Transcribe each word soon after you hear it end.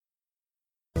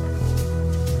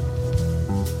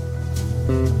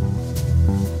Hey!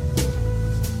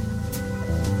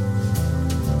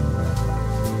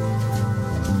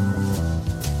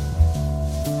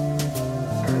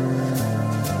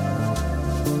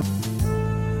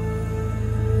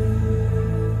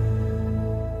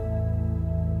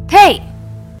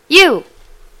 You!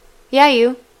 Yeah,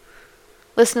 you.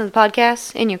 Listen to the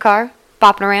podcast in your car,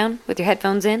 bopping around with your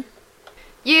headphones in.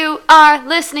 You are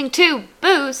listening to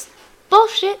Booze,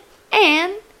 Bullshit,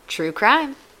 and True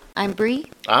Crime. I'm Bree.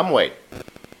 I'm Wade.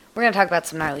 We're going to talk about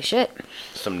some gnarly shit.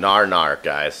 Some gnar,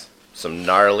 guys. Some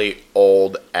gnarly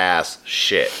old ass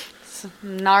shit. Some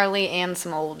gnarly and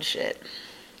some old shit.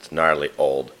 It's gnarly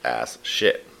old ass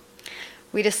shit.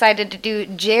 We decided to do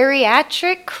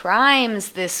geriatric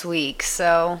crimes this week.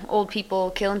 So, old people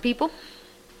killing people.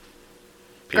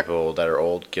 People that are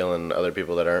old killing other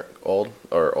people that aren't old?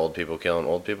 Or old people killing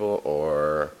old people?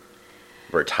 Or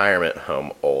retirement home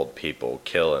old people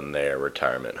killing their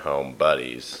retirement home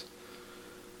buddies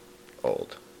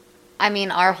old? I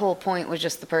mean, our whole point was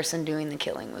just the person doing the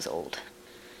killing was old.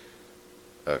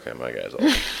 Okay, my guy's old.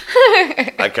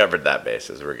 I covered that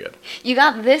basis. We're good. You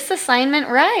got this assignment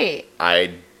right.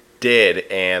 I did,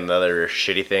 and the other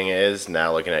shitty thing is,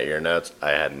 now looking at your notes,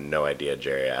 I had no idea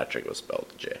geriatric was spelled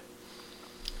with J.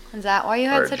 Is that why you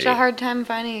had such G. a hard time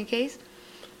finding a case?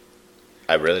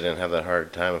 I really didn't have that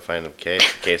hard time of finding a case.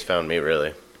 The case found me,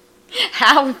 really.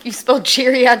 How if you spelled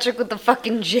geriatric with the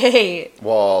fucking J?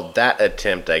 Well, that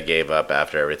attempt I gave up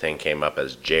after everything came up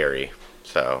as Jerry.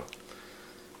 So,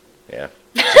 yeah.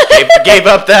 Gave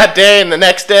up that day, and the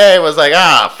next day was like,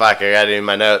 fuck, I gotta do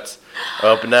my notes.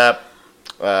 Opened up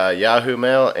Yahoo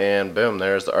Mail, and boom,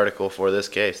 there's the article for this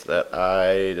case that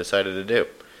I decided to do.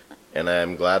 And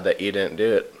I'm glad that you didn't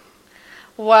do it.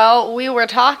 Well, we were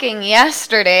talking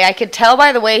yesterday. I could tell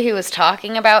by the way he was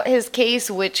talking about his case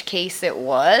which case it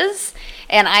was.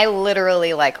 And I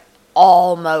literally,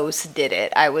 almost did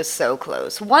it. I was so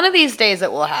close. One of these days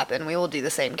it will happen. We will do the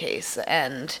same case.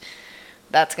 And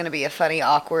that's going to be a funny,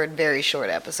 awkward, very short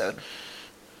episode.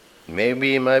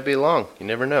 Maybe it might be long. You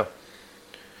never know.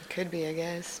 Could be, I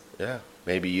guess. Yeah.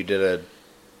 Maybe you did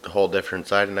a whole different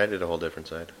side and I did a whole different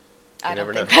side. I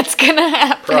don't think that's going to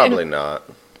happen. Probably not.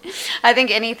 I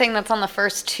think anything that's on the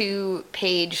first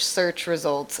 2-page search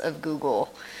results of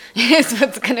Google is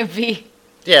what's going to be.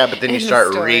 Yeah, but then you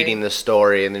start reading the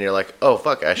story and then you're like, oh,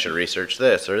 fuck, I should research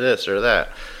this or that.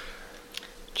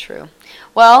 True.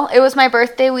 Well, it was my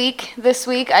birthday week this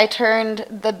week. I turned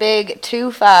the big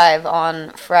 25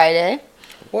 on Friday.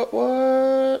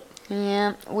 What?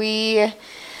 Yeah, we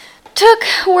took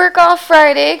work off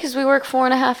Friday because we work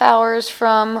 4.5 hours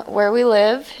from where we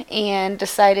live and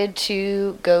decided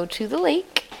to go to the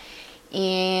lake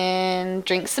and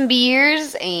drink some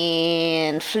beers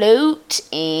and float,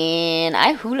 and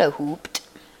I hula hooped.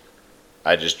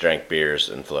 I just drank beers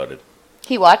and floated.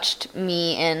 He watched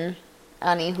me and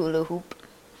Annie hula hoop.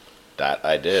 That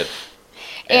I did.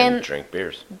 And drink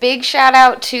beers. Big shout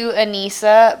out to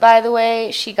Anissa, by the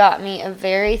way. She got me a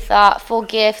very thoughtful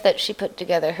gift that she put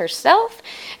together herself.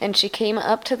 And she came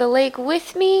up to the lake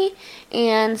with me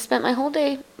and spent my whole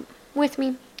day with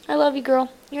me. I love you, girl.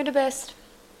 You're the best.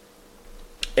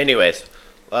 Anyways,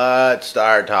 let's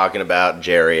start talking about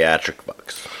geriatric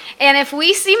bucks. And if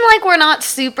we seem like we're not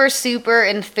super, super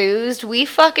enthused, we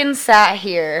fucking sat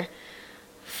here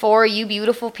for you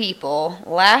beautiful people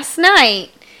last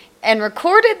night and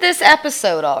recorded this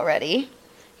episode already.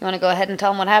 You want to go ahead and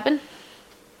tell them what happened?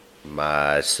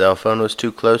 My cell phone was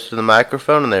too close to the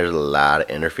microphone and there's a lot of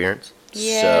interference.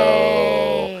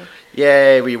 Yay.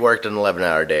 Yay, we worked an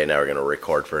 11-hour day. Now we're going to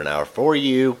record for an hour for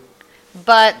you.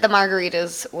 But the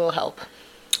margaritas will help.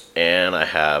 And I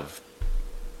have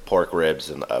pork ribs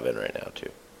in the oven right now,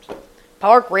 too. So.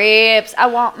 Pork ribs. I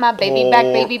want my baby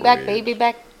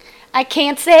back. I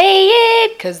can't say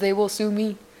it because they will sue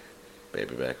me.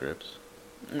 Baby back ribs?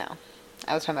 No.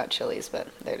 I was talking about Chili's, but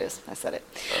there it is. I said it.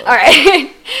 Oh. All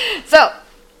right. So,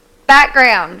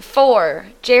 background for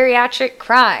geriatric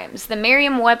crimes. The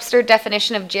Merriam-Webster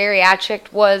definition of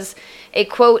geriatric was a,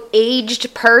 quote,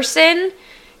 aged person.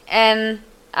 And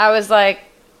I was like,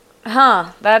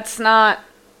 that's not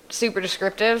super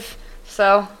descriptive.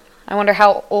 So, I wonder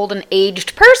how old an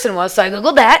aged person was. So, I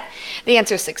Googled that. The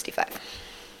answer is 65.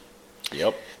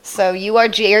 Yep. So, you are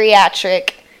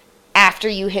geriatric after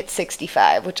you hit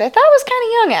 65, which I thought was kind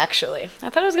of young, actually. I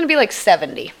thought it was going to be like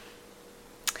 70.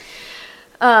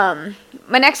 My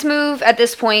next move at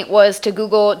this point was to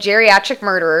Google geriatric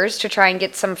murderers to try and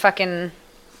get some fucking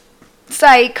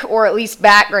psych, or at least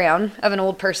background, of an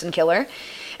old person killer.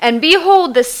 And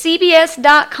behold, the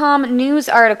CBS.com news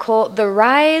article, The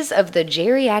Rise of the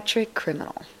Geriatric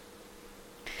Criminal.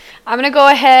 I'm going to go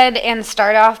ahead and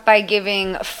start off by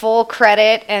giving full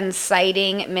credit and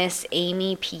citing Miss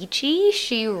Amy Peachy.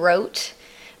 She wrote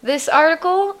this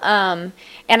article, and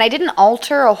I didn't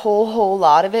alter a whole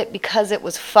lot of it because it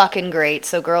was fucking great.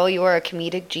 So, girl, you are a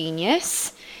comedic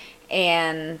genius.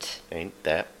 And... Ain't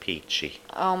that peachy.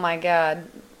 Oh, my God.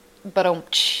 But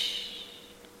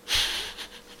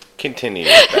Continue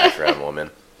your background, woman.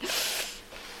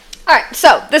 Alright,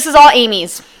 so this is all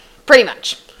Amy's, pretty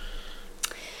much.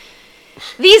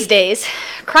 These days,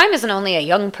 crime isn't only a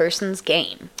young person's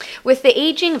game. With the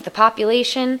aging of the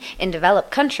population in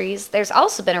developed countries, there's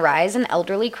also been a rise in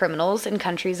elderly criminals in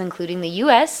countries including the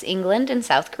U.S., England, and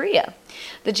South Korea.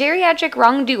 The geriatric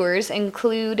wrongdoers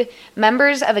include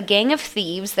members of a gang of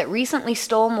thieves that recently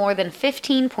stole more than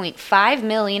 $15.5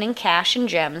 million in cash and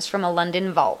gems from a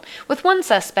London vault, with one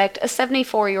suspect, a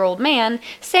 74-year-old man,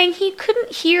 saying he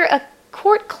couldn't hear a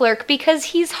court clerk because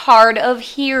he's hard of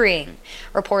hearing,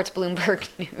 reports Bloomberg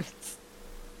News.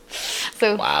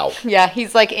 So, wow. Yeah,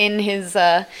 he's like in his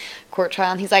court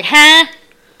trial, and he's like, huh?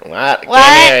 What? What?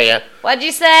 Can't hear ya. What'd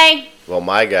you say? Well,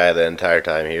 my guy, the entire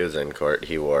time he was in court,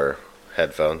 he wore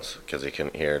headphones because he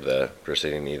couldn't hear the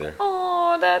proceeding either.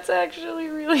 Oh, that's actually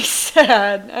really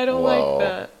sad. I don't like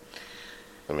that.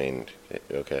 I mean,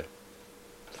 okay.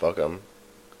 Fuck him.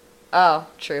 Oh,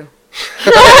 true.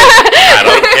 I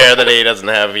don't care that he doesn't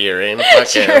have hearing. Fuck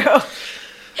him. True.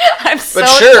 I'm so But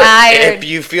sure, tired. if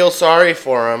you feel sorry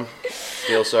for him,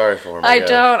 feel sorry for him. I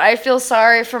don't. I feel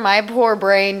sorry for my poor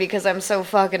brain because I'm so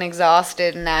fucking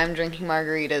exhausted and now I'm drinking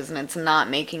margaritas and it's not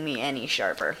making me any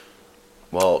sharper.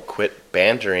 Well, quit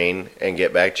bantering and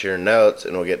get back to your notes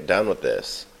and we'll get done with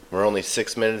this. We're only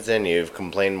 6 minutes in. You've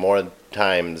complained more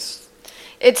times.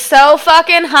 It's so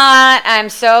fucking hot. I'm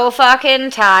so fucking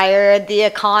tired. The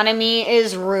economy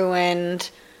is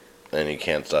ruined. And you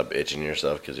can't stop itching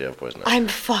yourself because you have poison oak. I'm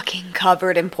fucking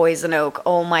covered in poison oak.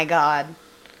 Oh my god.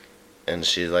 And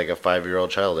she's like a 5-year-old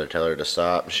child. They tell her to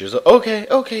stop. She was like, okay,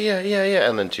 yeah.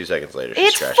 And then 2 seconds later, she's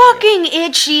It's scratching fucking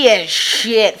itchy as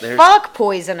shit. There's Fuck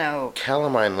poison oak.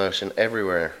 calamine lotion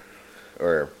everywhere.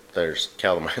 Or there's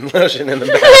calamine lotion in the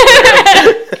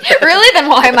bathroom. Really? Then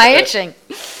why am I itching?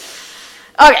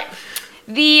 Okay.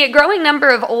 The growing number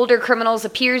of older criminals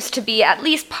appears to be at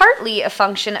least partly a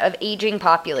function of aging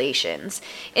populations.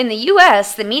 In the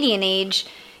U.S., the median age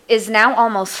is now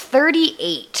almost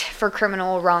 38 for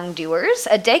criminal wrongdoers,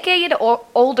 a decade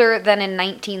older than in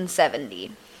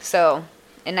 1970. So,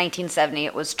 in 1970,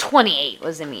 it was 28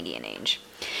 was the median age.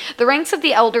 The ranks of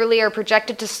the elderly are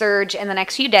projected to surge in the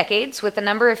next few decades, with the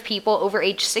number of people over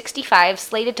age 65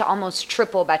 slated to almost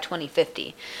triple by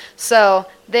 2050. So,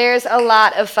 there's a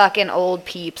lot of fucking old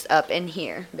peeps up in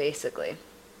here, basically.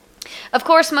 Of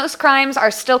course, most crimes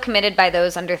are still committed by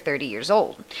those under 30 years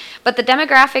old. But the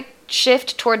demographic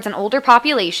shift towards an older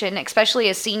population, especially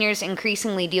as seniors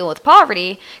increasingly deal with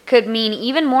poverty, could mean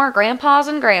even more grandpas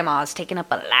and grandmas taking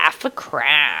up a life of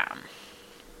crime.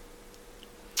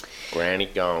 Granny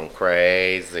gone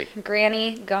crazy.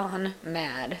 Granny gone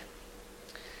mad.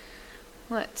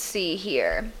 Let's see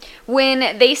here.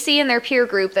 When they see in their peer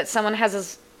group that someone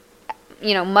has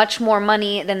much more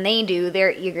money than they do,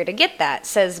 they're eager to get that,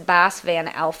 says Bas van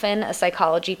Alphen, a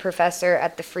psychology professor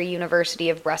at the Free University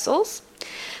of Brussels.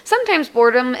 Sometimes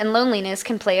boredom and loneliness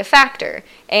can play a factor,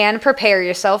 and prepare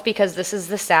yourself because this is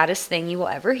the saddest thing you will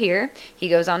ever hear. He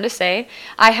goes on to say,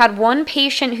 I had one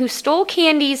patient who stole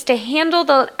candies to handle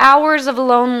the hours of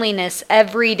loneliness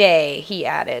every day, he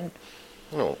added.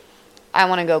 Oh. I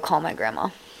want to go call my grandma.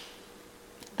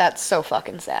 That's so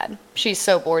fucking sad. She's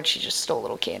so bored she just stole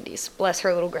little candies. Bless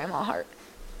her little grandma heart.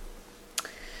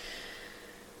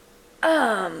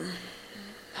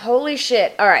 Holy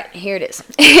shit. Alright, here it is.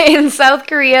 In South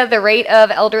Korea, the rate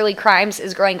of elderly crimes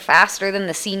is growing faster than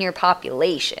the senior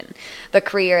population. The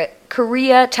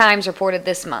Korea Times reported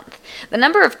this month. The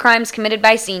number of crimes committed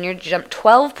by seniors jumped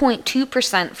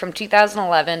 12.2% from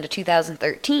 2011 to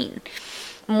 2013.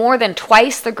 More than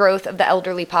twice the growth of the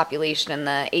elderly population in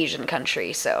the Asian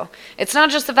country. So it's not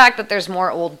just the fact that there's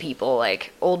more old people.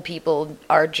 Like, old people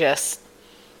are just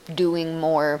doing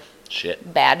more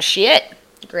bad shit.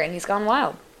 Granny's gone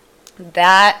wild.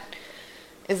 That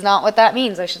is not what that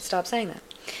means. I should stop saying that.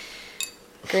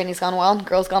 Granny's gone wild.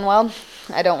 Girl's gone wild.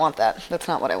 I don't want that. That's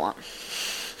not what I want.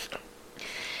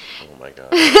 Oh my god.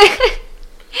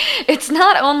 It's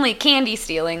not only candy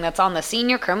stealing that's on the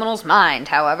senior criminal's mind,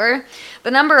 however.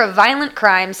 The number of violent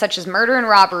crimes, such as murder and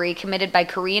robbery, committed by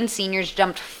Korean seniors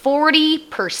jumped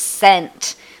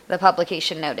 40%, the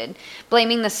publication noted,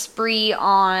 blaming the spree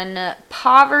on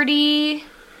poverty,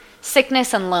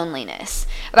 sickness, and loneliness.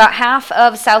 About half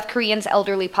of South Koreans'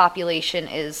 elderly population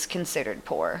is considered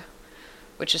poor.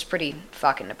 which is pretty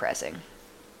fucking depressing.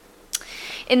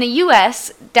 In the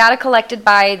U.S., data collected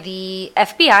by the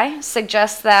FBI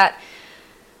suggests that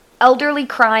elderly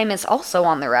crime is also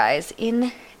on the rise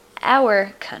in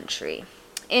our country.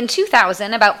 In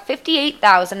 2000, about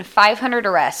 58,500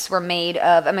 arrests were made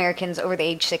of Americans over the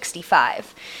age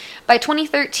 65. By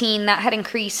 2013, that had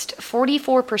increased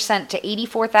 44% to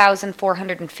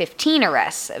 84,415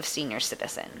 arrests of senior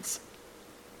citizens.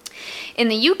 In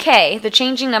the UK, the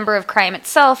changing number of crime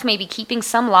itself may be keeping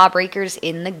some lawbreakers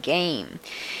in the game.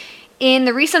 In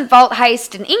the recent vault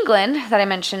heist in England that I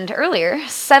mentioned earlier,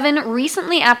 7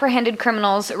 recently apprehended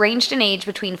criminals ranged in age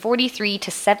between 43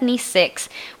 to 76,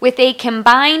 with a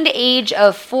combined age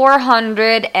of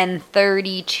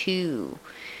 432.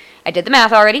 I did the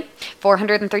math already.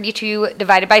 432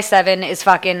 divided by 7 is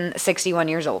fucking 61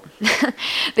 years old.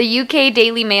 The UK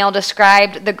Daily Mail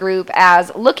described the group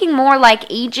as looking more like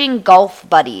aging golf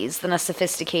buddies than a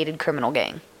sophisticated criminal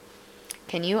gang.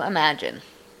 Can you imagine?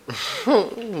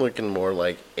 Looking more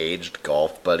like aged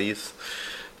golf buddies.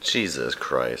 Jesus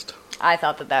Christ. I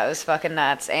thought that was fucking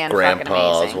nuts and Grandpa's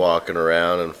fucking amazing. walking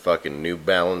around in fucking New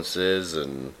Balances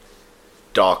and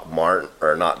Doc Martin,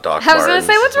 or not Doc I was Martens.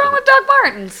 gonna say, what's wrong with Doc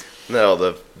Martens? No,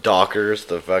 the Dockers,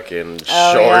 the fucking shorts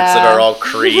that are all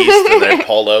creased and their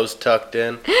polos tucked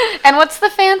in. And what's the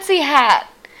fancy hat?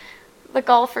 The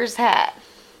golfer's hat.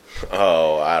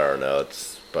 Oh, I don't know. It's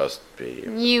supposed to be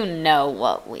You know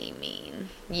what we mean.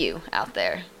 You out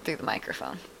there through the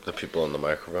microphone. the people in the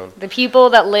microphone. The people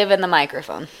that live in the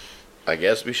microphone. I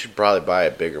guess we should probably buy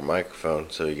a bigger microphone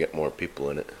so you get more people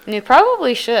in it. You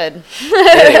probably should.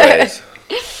 Anyways.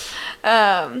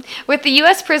 With the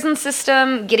U.S. prison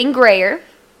system getting grayer,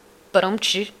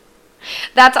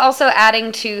 that's also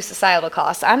adding to societal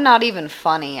costs. I'm not even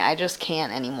funny. I just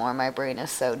can't anymore. My brain is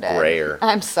so dead. Grayer.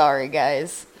 I'm sorry,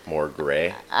 guys. More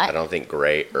gray? I don't think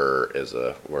grayer is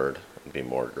a word. It'd be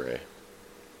more gray.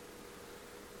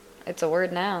 It's a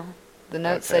word now. The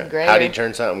note said grayer. How do you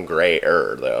turn something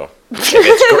grayer, though? If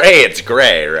it's gray, it's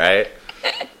gray, right?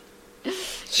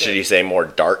 Should you say more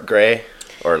dark gray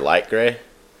or light gray?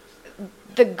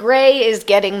 The gray is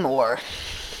getting more.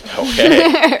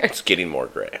 Okay. It's getting more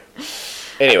gray.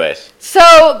 Anyways.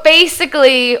 So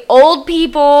basically, old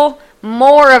people,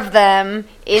 more of them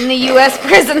in the U.S.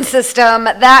 prison system.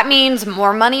 That means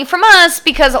more money from us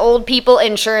because old people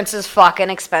insurance is fucking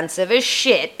expensive as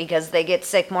shit because they get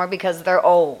sick more because they're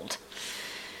old.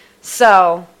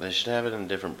 So. They should have it in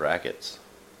different brackets.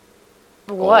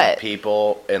 What? Old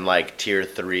people in like tier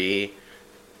 3,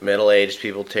 middle-aged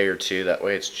people tier 2. That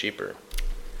way it's cheaper.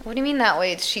 What do you mean that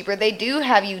way it's cheaper? They do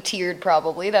have you tiered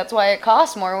probably. That's why it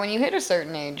costs more when you hit a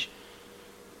certain age.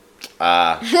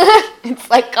 It's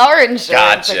like car insurance,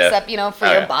 gotcha. except, for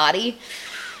your body.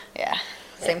 Yeah,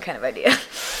 same kind of idea.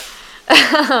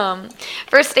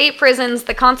 For state prisons,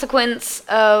 the consequence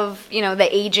of, the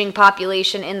aging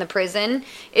population in the prison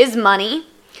is money.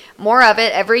 More of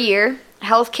it every year.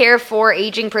 Healthcare for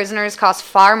aging prisoners costs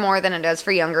far more than it does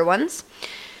for younger ones,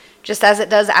 just as it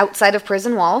does outside of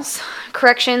prison walls.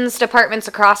 Corrections departments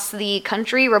across the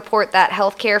country report that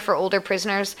healthcare for older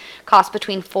prisoners costs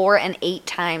between 4 and 8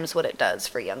 times what it does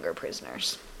for younger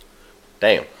prisoners.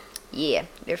 Damn. Yeah,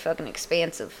 they're fucking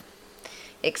expansive.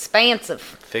 Expansive.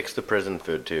 Fix the prison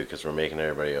food, too, because we're making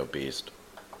everybody obese.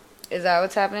 Is that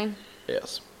what's happening?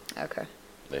 Yes. Okay.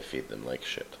 They feed them like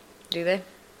shit. Do they?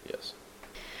 Yes.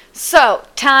 So,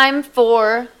 time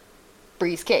for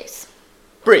Bree's case.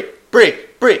 Bree's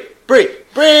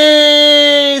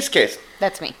case.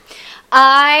 That's me.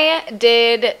 I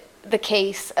did the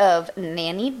case of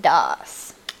Nanny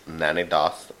Doss. Nanny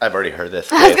Doss. I've already heard this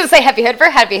case. I was going to say, have you heard of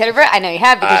her? Have you heard of her? I know you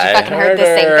have because you fucking heard the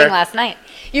same thing last night.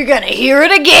 You're going to hear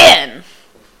it again.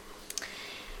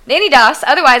 Nanny Doss,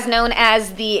 otherwise known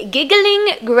as the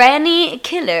Giggling Granny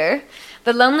Killer,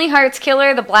 the Lonely Hearts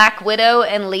Killer, the Black Widow,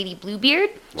 and Lady Bluebeard.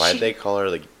 Why'd they call her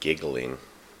the Giggling?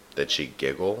 Did she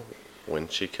giggle when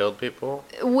she killed people?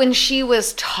 When she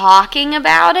was talking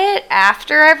about it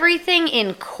after everything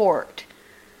in court.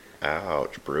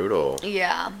 Ouch, brutal.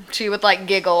 Yeah, she would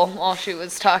giggle while she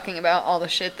was talking about all the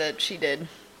shit that she did.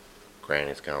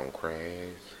 Granny's gone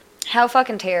crazy. How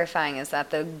fucking terrifying is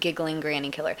that, the Giggling Granny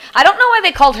Killer? I don't know why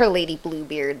they called her Lady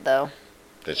Bluebeard, though.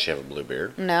 Did she have a blue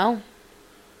beard? No.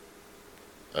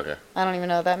 Okay. I don't even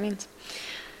know what that means.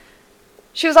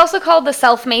 She was also called the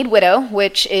Self-Made Widow,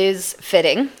 which is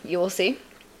fitting. You will see.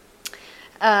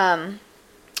 To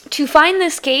find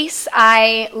this case,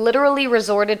 I literally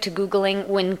resorted to Googling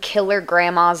when killer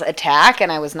grandmas attack,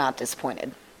 and I was not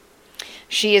disappointed.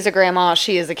 She is a grandma,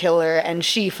 she is a killer, and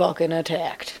she fucking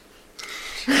attacked.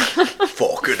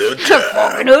 Fucking attacked.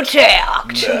 Fucking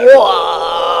attacked.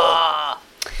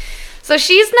 So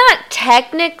she's not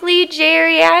technically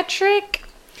geriatric.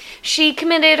 She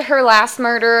committed her last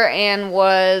murder and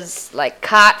was, like,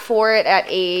 caught for it at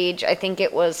age, I think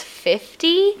it was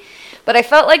 50. But I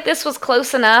felt like this was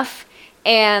close enough,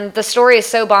 and the story is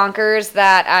so bonkers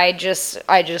that I just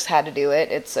had to do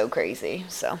it. It's so crazy,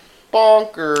 so.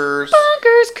 Bonkers.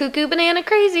 Bonkers. Cuckoo banana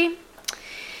crazy.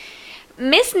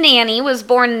 Miss Nanny was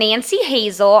born Nancy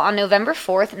Hazel on November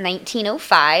 4th,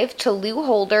 1905, to Lou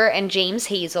Holder and James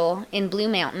Hazel in Blue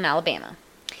Mountain, Alabama.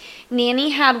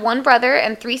 Nanny had one brother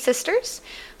and 3 sisters,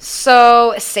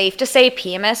 so safe to say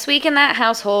PMS week in that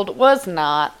household was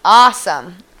not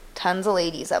awesome. Tons of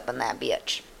ladies up in that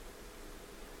bitch.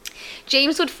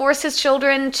 James would force his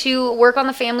children to work on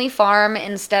the family farm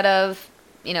instead of,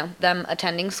 them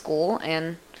attending school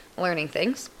and learning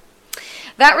things.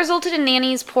 That resulted in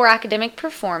Nanny's poor academic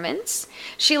performance.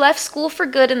 She left school for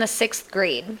good in the 6th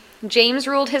grade. James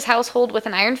ruled his household with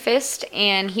an iron fist,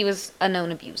 and he was a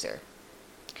known abuser.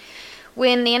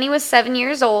 When Nanny was 7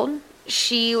 years old,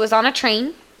 she was on a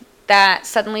train that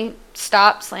suddenly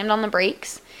stopped, slammed on the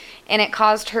brakes, and it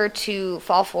caused her to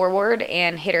fall forward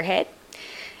and hit her head.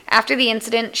 After the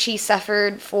incident, she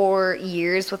suffered for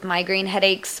years with migraine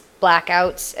headaches,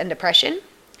 blackouts, and depression.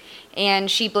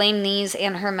 And she blamed these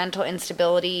and her mental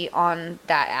instability on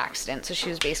that accident. So she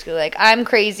was basically like, I'm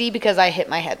crazy because I hit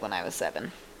my head when I was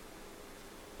 7.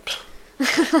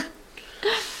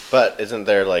 But isn't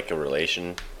there like a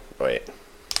relation? Wait.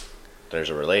 There's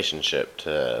a relationship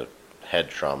to head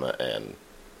trauma and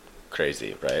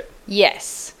crazy, right?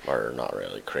 Yes. Or not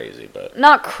really crazy, but...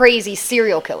 Not crazy,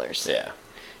 serial killers. Yeah.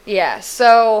 Yeah,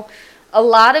 so a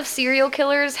lot of serial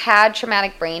killers had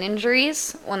traumatic brain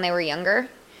injuries when they were younger.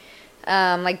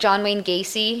 Like John Wayne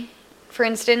Gacy, for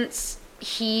instance,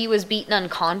 he was beaten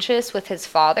unconscious with his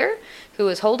father, who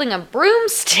was holding a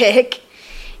broomstick,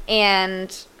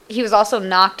 and he was also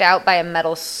knocked out by a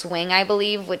metal swing, I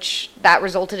believe, which that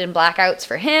resulted in blackouts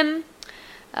for him.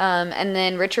 And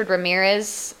then Richard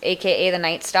Ramirez, a.k.a. the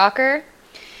Night Stalker,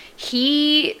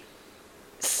 he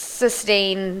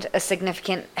sustained a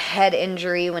significant head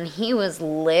injury when he was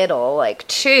little, like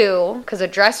 2, because a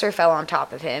dresser fell on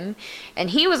top of him.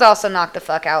 And he was also knocked the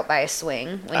fuck out by a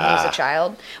swing when he was a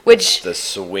child. Which, the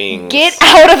swing. Get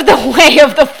out of the way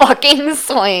of the fucking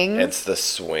swing. It's the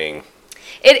swing.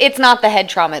 It's not the head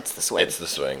trauma, it's the swing. It's the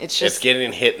swing. It's just... It's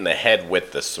getting hit in the head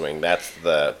with the swing. That's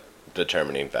the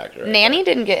determining factor. Right Nanny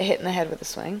there. didn't get hit in the head with a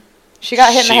swing. She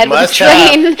got hit in the head with a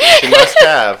train.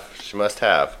 She must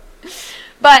have.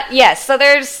 But yes, so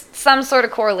there's some sort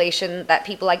of correlation that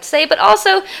people like to say, but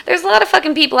also there's a lot of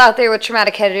fucking people out there with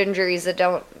traumatic head injuries that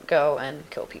don't go and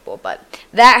kill people. But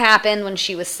that happened when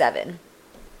she was 7.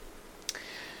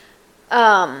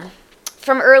 From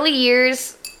early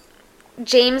years,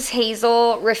 James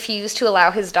Hazel refused to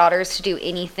allow his daughters to do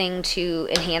anything to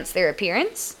enhance their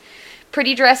appearance.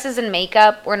 Pretty dresses and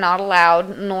makeup were not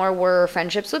allowed, nor were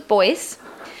friendships with boys.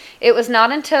 It was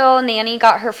not until Nanny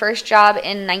got her first job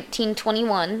in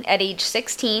 1921 at age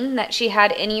 16 that she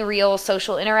had any real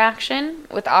social interaction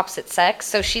with opposite sex.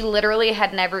 So she literally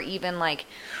had never even, like,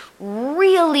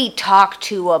 really talked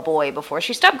to a boy before.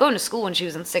 She stopped going to school when she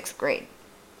was in 6th grade.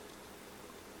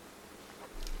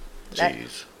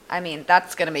 Jeez.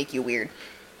 That's going to make you weird.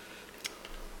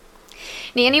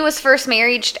 Nanny was first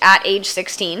married at age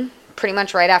 16, pretty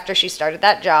much right after she started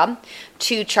that job,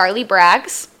 to Charlie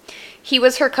Braggs. He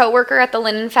was her coworker at the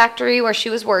linen factory where she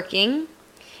was working,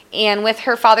 and with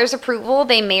her father's approval,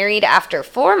 they married after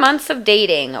 4 months of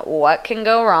dating. What can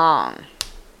go wrong?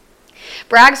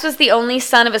 Braggs was the only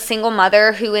son of a single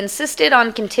mother who insisted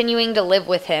on continuing to live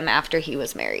with him after he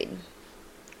was married.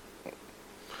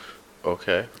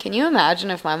 Okay. Can you imagine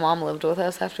if my mom lived with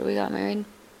us after we got married?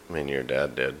 I mean, your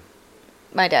dad did.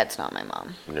 My dad's not my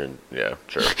mom. Yeah,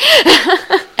 true.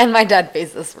 And my dad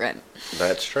pays this rent.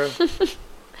 That's true.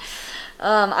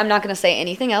 I'm not going to say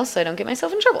anything else so I don't get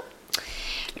myself in trouble.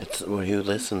 It's who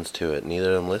listens to it.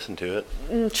 Neither of them listen to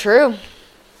it. True.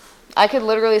 I could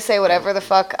literally say whatever the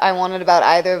fuck I wanted about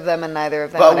either of them and neither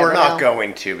of them But would we're ever not know.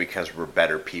 going to because we're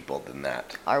better people than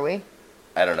that. Are we?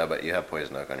 I don't know, but you have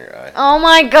poison oak on your eye. Oh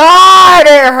my god,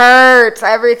 it hurts.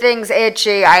 Everything's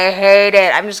itchy. I hate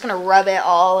it. I'm just going to rub it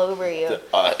all over you.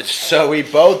 So we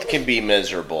both can be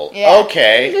miserable. Yeah.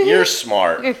 Okay, you're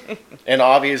smart. And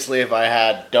obviously if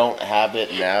I don't have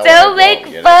it now... Don't make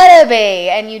fun of me.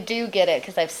 And you do get it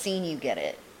because I've seen you get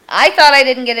it. I thought I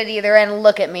didn't get it either, and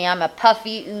look at me. I'm a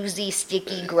puffy, oozy,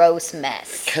 sticky, gross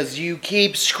mess. Because you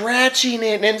keep scratching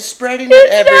it and spreading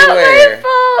it everywhere. It's not my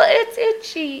fault. It's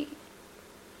itchy.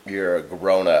 You're a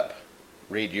grown-up.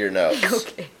 Read your notes.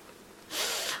 Okay.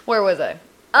 Where was I?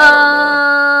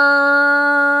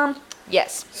 I don't know.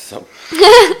 Yes. awesome.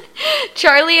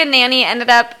 Charlie and Nanny ended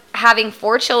up having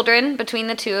 4 children between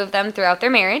the two of them throughout their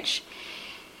marriage.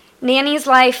 Nanny's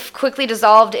life quickly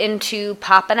dissolved into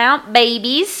popping out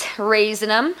babies, raising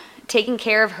them, taking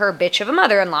care of her bitch of a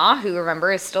mother-in-law, who,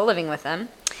 remember, is still living with them,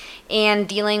 and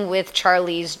dealing with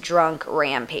Charlie's drunk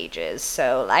rampages.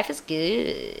 So life is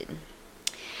good.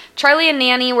 Charlie and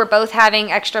Nanny were both having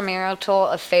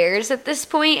extramarital affairs at this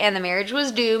point, and the marriage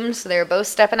was doomed, so they were both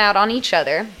stepping out on each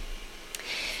other.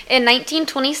 In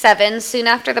 1927, soon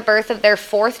after the birth of their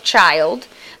 4th child,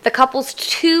 the couple's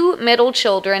 2 middle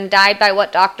children died by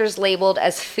what doctors labeled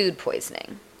as food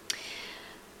poisoning.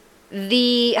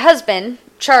 The husband,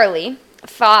 Charlie,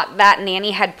 thought that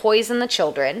Nanny had poisoned the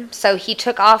children, so he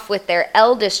took off with their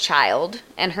eldest child,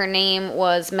 and her name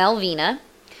was Melvina.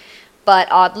 But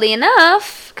oddly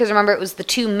enough, because remember it was the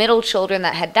 2 middle children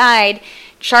that had died,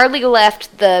 Charlie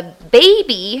left the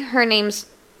baby, her name's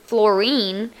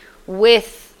Florine,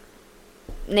 with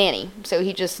Nanny. So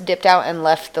he just dipped out and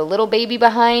left the little baby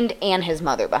behind and his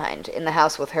mother behind in the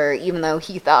house with her, even though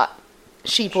he thought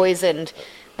she poisoned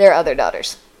their other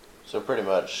daughters. So pretty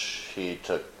much he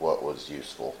took what was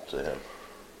useful to him.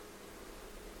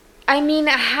 I mean,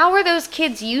 how are those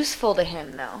kids useful to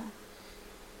him, though?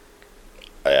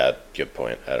 Yeah, good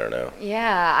point. I don't know.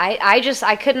 Yeah,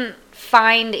 I couldn't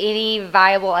find any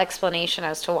viable explanation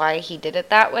as to why he did it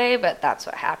that way, but that's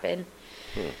what happened.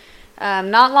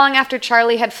 Not long after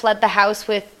Charlie had fled the house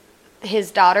with his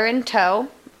daughter in tow,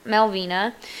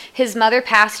 Melvina, his mother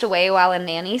passed away while in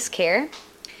Nanny's care.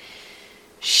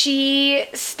 She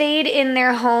stayed in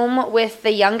their home with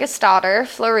the youngest daughter,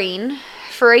 Florine,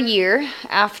 for a year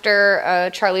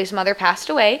after Charlie's mother passed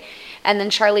away, and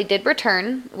then Charlie did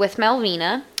return with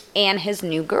Melvina and his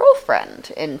new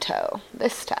girlfriend in tow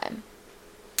this time.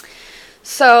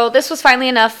 So this was finally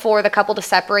enough for the couple to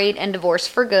separate and divorce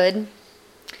for good.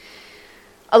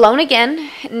 Alone again,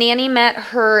 Nanny met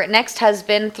her next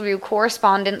husband through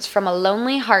correspondence from a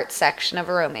Lonely Heart section of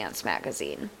a romance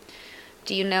magazine.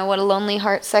 Do you know what a Lonely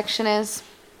Heart section is?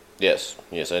 Yes,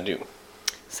 I do.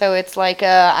 So it's like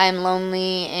a I'm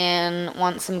lonely and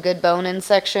want some good boning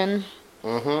section.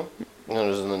 Mm-hmm. It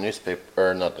was in the newspaper,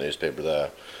 or not the newspaper,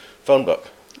 the phone book.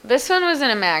 This one was in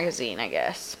a magazine, I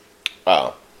guess.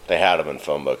 Oh, they had them in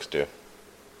phone books too.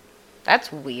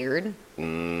 That's weird.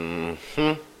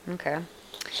 Mm-hmm. Okay.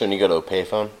 So when you go to a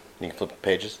payphone, you can flip the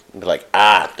pages and be like,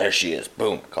 ah, there she is.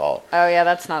 Boom, call. Oh yeah,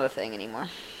 that's not a thing anymore.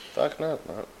 Fuck no,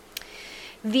 not.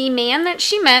 The man that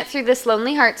she met through this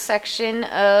Lonely Hearts section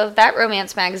of that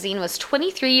romance magazine was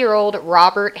 23-year-old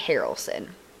Robert Harrelson.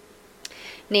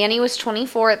 Nanny was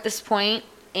 24 at this point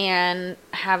and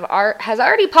has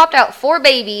already popped out 4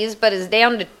 babies, but is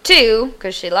down to 2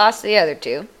 because she lost the other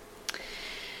 2.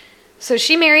 So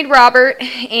she married Robert,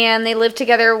 and they lived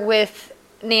together with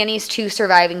Nanny's 2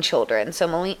 surviving children. So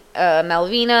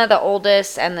Melvina, the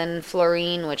oldest, and then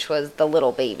Florine, which was the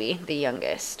little baby, the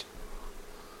youngest.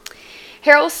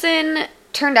 Harrelson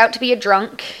turned out to be a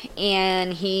drunk,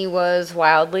 and he was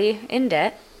wildly in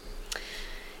debt.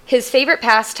 His favorite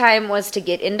pastime was to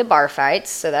get into bar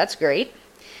fights, so that's great.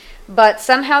 But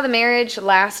somehow the marriage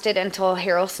lasted until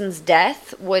Harrelson's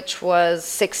death, which was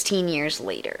 16 years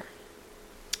later.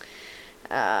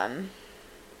 Now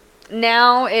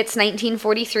it's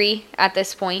 1943 at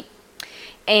this point,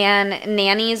 and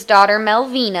Nanny's daughter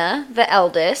Melvina, the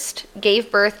eldest,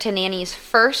 gave birth to Nanny's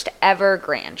first ever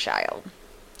grandchild.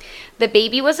 The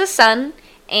baby was a son,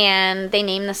 and they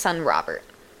named the son Robert.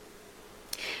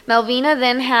 Melvina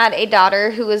then had a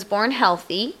daughter who was born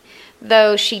healthy,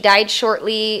 though she died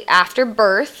shortly after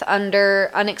birth under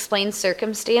unexplained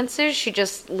circumstances. She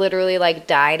just literally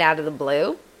died out of the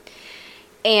blue.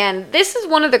 And this is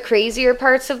one of the crazier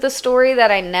parts of the story that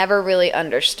I never really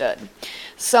understood.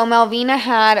 So Melvina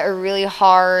had a really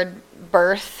hard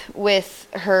birth with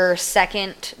her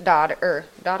second daughter,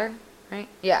 right?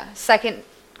 Yeah, second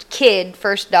kid,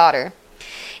 first daughter.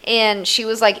 And she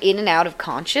was in and out of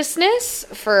consciousness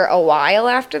for a while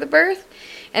after the birth.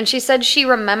 And she said she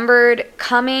remembered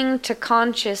coming to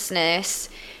consciousness,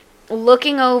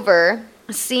 looking over,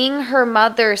 seeing her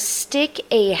mother stick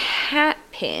a hat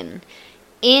pin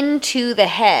into the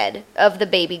head of the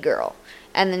baby girl.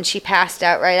 And then she passed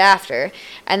out right after.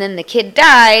 And then the kid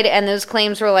died, and those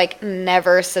claims were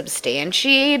never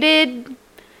substantiated.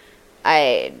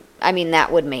 I mean,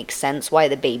 that would make sense why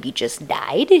the baby just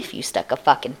died if you stuck a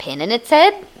fucking pin in its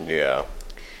head. Yeah.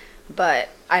 But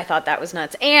I thought that was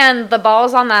nuts. And the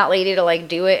balls on that lady to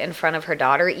do it in front of her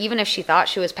daughter, even if she thought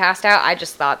she was passed out, I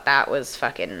just thought that was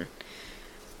fucking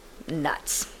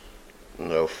nuts.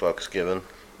 No fucks given.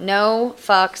 No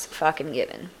fucks fucking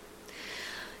given.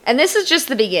 And this is just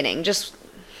the beginning. Just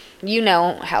You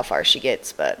know how far she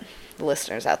gets, but the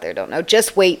listeners out there don't know.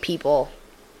 Just wait, people.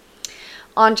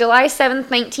 On July 7th,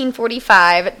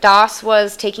 1945, Doss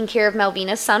was taking care of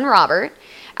Melvina's son, Robert,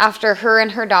 after her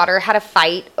and her daughter had a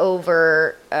fight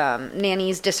over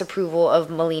Nanny's disapproval of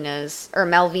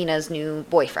Melvina's new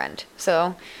boyfriend.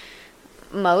 So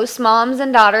most moms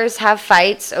and daughters have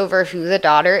fights over who the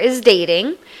daughter is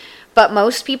dating, but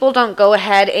most people don't go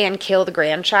ahead and kill the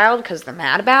grandchild because they're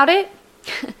mad about it.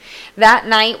 That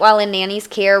night, while in Nanny's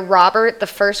care, Robert, the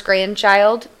first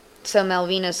grandchild, so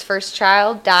Melvina's first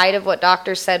child, died of what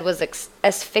doctors said was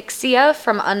asphyxia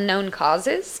from unknown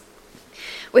causes.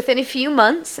 Within a few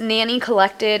months, Nanny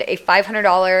collected a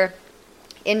 $500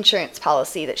 insurance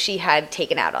policy that she had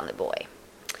taken out on the boy.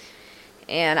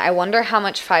 And I wonder how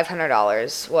much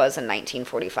 $500 was in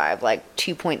 1945, like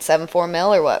 2.74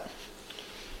 mil or what?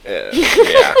 Yeah,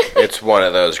 it's one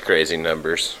of those crazy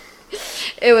numbers.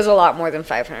 It was a lot more than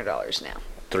 $500 now.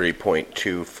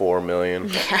 3.24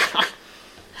 million.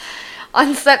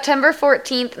 On September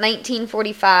 14th,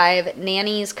 1945,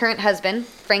 Nanny's current husband,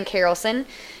 Frank Harrelson,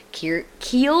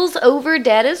 keels over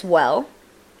dead as well.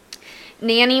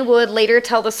 Nanny would later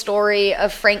tell the story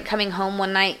of Frank coming home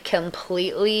one night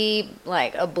completely,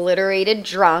 obliterated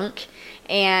drunk,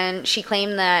 and she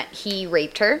claimed that he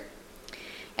raped her.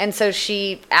 And so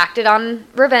she acted on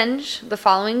revenge the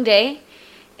following day,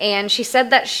 and she said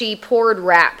that she poured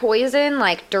rat poison,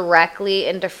 directly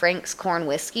into Frank's corn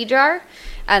whiskey jar,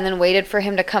 and then waited for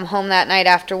him to come home that night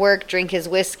after work, drink his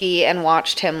whiskey, and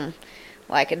watched him,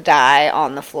 die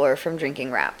on the floor from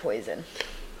drinking rat poison.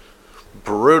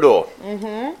 Brutal.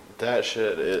 Mm-hmm.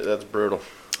 That's brutal.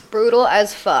 Brutal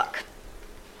as fuck.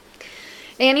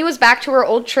 Nanny was back to her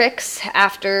old tricks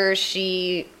after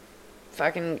she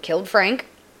fucking killed Frank.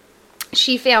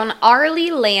 She found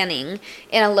Arlie Lanning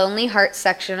in a Lonely Hearts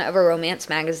section of a romance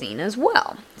magazine as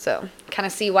well. So, kind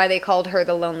of see why they called her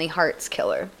the Lonely Hearts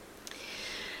Killer.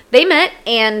 They met,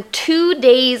 and 2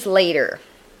 days later,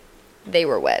 they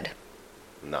were wed.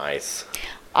 Nice.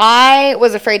 I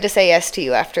was afraid to say yes to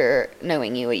you after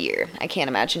knowing you a year. I can't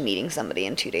imagine meeting somebody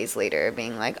and 2 days later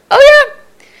being like, oh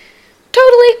yeah,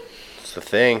 totally. It's the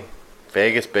thing.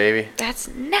 Vegas, baby. That's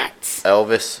nuts.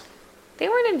 Elvis. They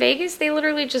weren't in Vegas. They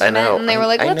literally just met and they were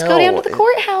like, let's go down to the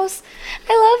courthouse.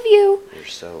 I love you. You're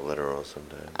so literal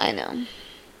sometimes. I know.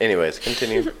 Anyways,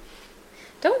 continue.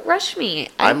 Don't rush me.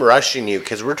 I'm rushing you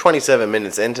because we're 27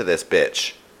 minutes into this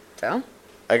bitch. So?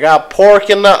 I got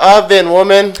pork in the oven,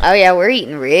 woman. Oh, yeah, we're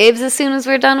eating ribs as soon as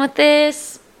we're done with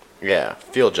this. Yeah,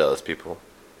 feel jealous, people.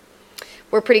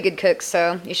 We're pretty good cooks,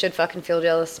 so you should fucking feel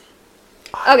jealous.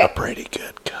 I'm a pretty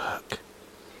good cook.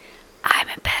 I'm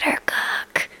a better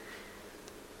cook.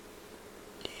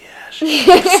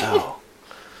 Yeah, so.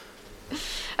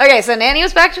 Okay, so Nanny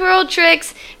was back to her old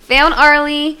tricks, found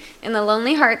Arlie in the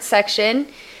Lonely Hearts section.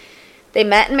 They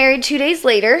met and married 2 days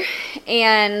later,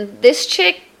 and this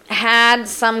chick had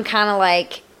some kind of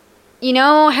you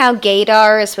know how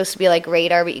gaydar is supposed to be like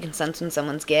radar, but you can sense when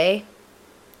someone's gay?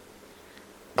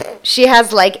 She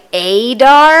has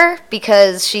ADAR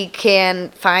because she can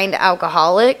find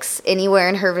alcoholics anywhere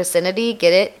in her vicinity.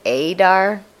 Get it?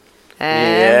 ADAR.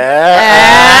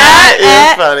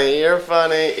 You're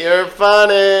funny.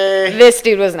 This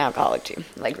dude was an alcoholic too.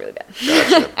 Really bad.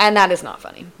 Gotcha. And that is not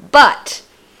funny. But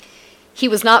he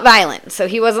was not violent. So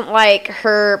he wasn't like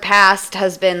her past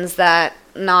husbands that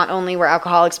not only were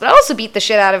alcoholics, but also beat the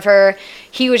shit out of her.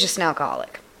 He was just an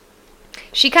alcoholic.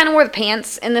 She kind of wore the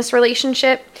pants in this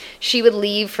relationship. She would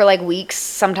leave for weeks,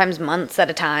 sometimes months at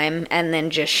a time, and then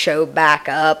just show back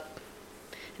up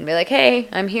and be like, hey,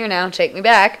 I'm here now, take me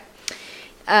back.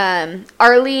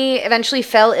 Arlie eventually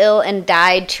fell ill and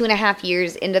died 2.5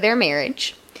 years into their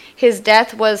marriage. His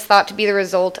death was thought to be the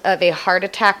result of a heart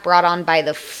attack brought on by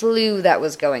the flu that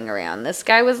was going around. This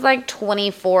guy was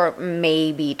 24,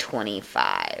 maybe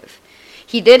 25.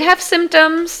 He did have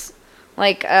symptoms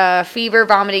like fever,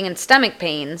 vomiting, and stomach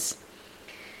pains.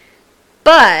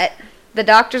 But the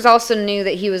doctors also knew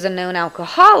that he was a known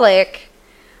alcoholic,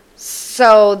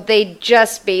 so they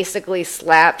just basically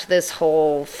slapped this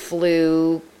whole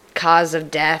flu cause of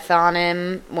death on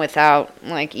him without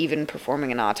even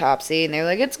performing an autopsy. And they were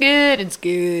like, it's good.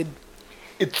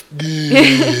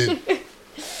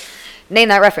 Name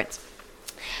that reference.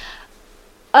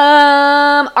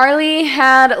 Arlie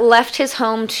had left his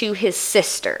home to his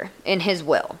sister in his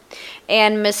will.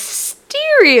 And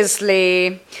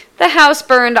mysteriously, the house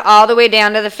burned all the way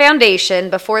down to the foundation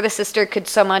before the sister could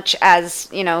so much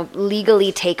as,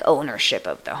 legally take ownership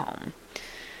of the home.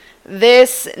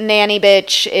 This nanny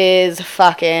bitch is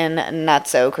fucking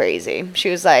nutso crazy. She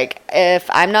was like, if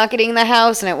I'm not getting the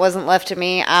house and it wasn't left to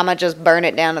me, I'ma just burn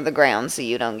it down to the ground so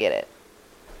you don't get it.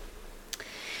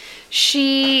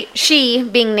 She,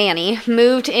 being Nanny,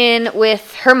 moved in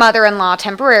with her mother-in-law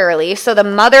temporarily. So the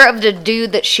mother of the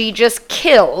dude that she just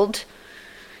killed,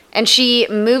 and she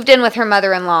moved in with her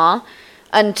mother-in-law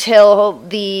until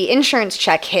the insurance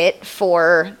check hit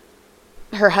for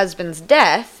her husband's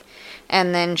death.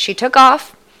 And then she took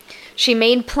off. She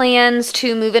made plans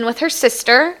to move in with her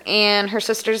sister, and her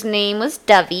sister's name was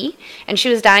Dovey, and she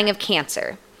was dying of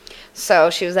cancer. So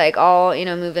she was like, I'll,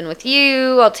 move in with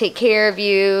you, I'll take care of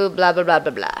you, blah, blah, blah,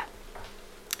 blah, blah.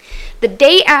 The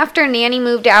day after Nanny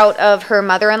moved out of her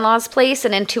mother-in-law's place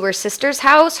and into her sister's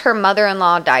house, her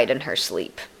mother-in-law died in her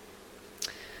sleep.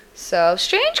 So,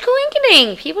 strange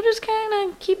coincidence. People just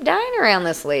kind of keep dying around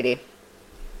this lady.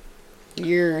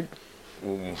 Weird.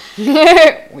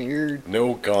 Weird.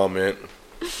 No comment.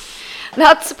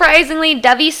 Not surprisingly,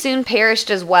 Dovey soon perished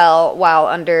as well while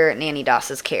under Nanny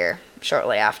Doss's care,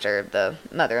 shortly after the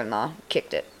mother-in-law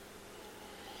kicked it.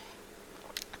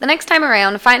 The next time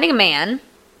around, finding a man,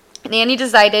 Nanny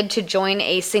decided to join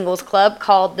a singles club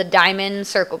called the Diamond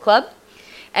Circle Club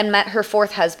and met her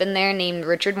fourth husband there named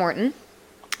Richard Morton.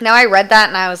 Now, I read that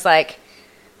and I was like,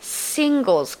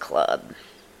 singles club.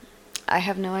 I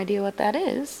have no idea what that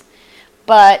is.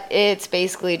 But it's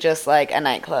basically just like a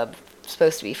nightclub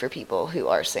supposed to be for people who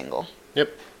are single.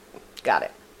 Yep. Got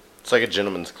it. It's like a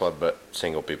gentleman's club, but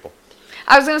single people.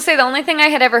 I was going to say the only thing I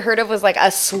had ever heard of was like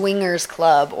a swingers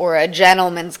club or a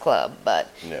gentleman's club, but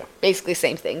yeah, basically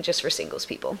same thing, just for singles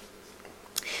people.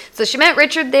 So she met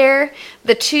Richard there.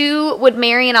 The two would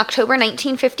marry in October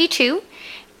 1952,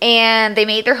 and they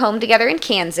made their home together in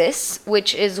Kansas,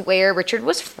 which is where Richard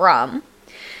was from.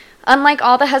 Unlike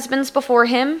all the husbands before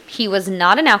him, he was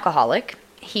not an alcoholic.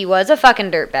 He was a fucking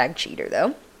dirtbag cheater,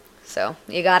 though. So,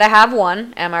 you gotta have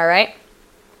one, am I right?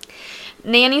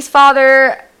 Nanny's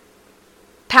father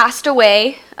passed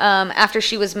away after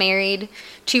she was married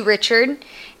to Richard.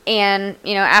 And,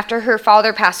 after her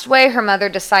father passed away, her mother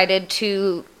decided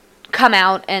to come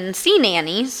out and see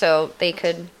Nanny so they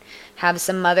could have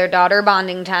some mother-daughter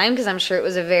bonding time, because I'm sure it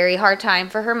was a very hard time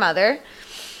for her mother.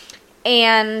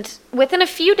 And within a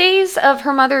few days of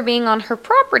her mother being on her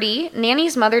property,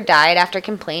 Nanny's mother died after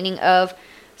complaining of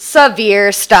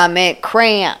severe stomach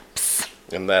cramps.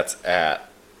 And that's at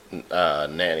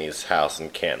Nanny's house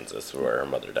in Kansas where her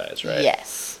mother dies, right?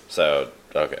 Yes. So,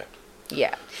 okay.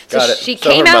 Yeah. Got it. She so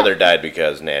came her out, mother died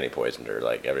because Nanny poisoned her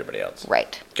like everybody else.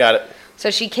 Right. Got it. So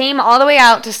she came all the way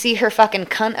out to see her fucking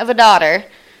cunt of a daughter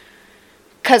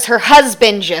because her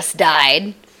husband just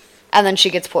died. And then she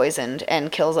gets poisoned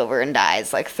and kills over and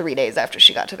dies like 3 days after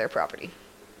she got to their property.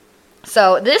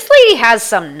 So this lady has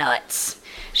some nuts.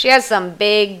 She has some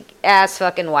big ass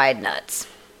fucking wide nuts.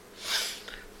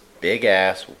 Big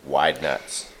ass wide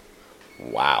nuts.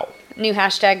 Wow. New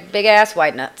hashtag big ass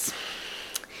wide nuts.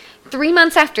 3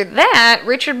 months after that,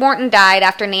 Richard Morton died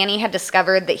after Nanny had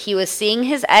discovered that he was seeing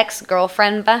his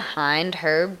ex-girlfriend behind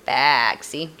her back.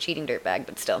 See, cheating dirtbag,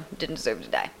 but still, didn't deserve to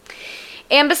die.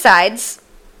 And besides,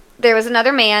 there was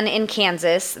another man in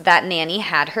Kansas that Nanny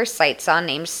had her sights on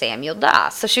named Samuel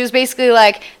Doss. So she was basically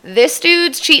like, this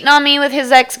dude's cheating on me with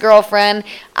his ex-girlfriend.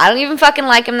 I don't even fucking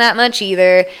like him that much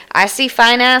either. I see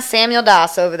fine-ass Samuel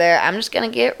Doss over there. I'm just going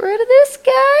to get rid of this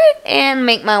guy and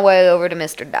make my way over to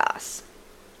Mr. Doss.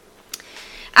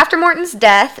 After Morton's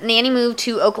death, Nanny moved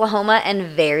to Oklahoma and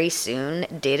very soon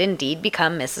did indeed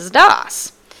become Mrs.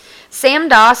 Doss. Sam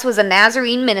Doss was a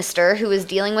Nazarene minister who was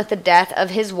dealing with the death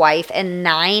of his wife and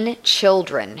 9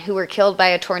 children who were killed by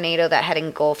a tornado that had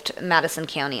engulfed Madison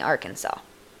County, Arkansas.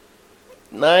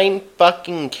 9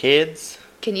 fucking kids?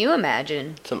 Can you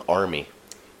imagine? It's an army.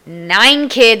 9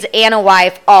 kids and a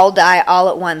wife all die all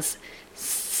at once.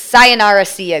 Sayonara,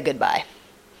 see ya, goodbye.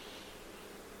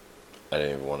 I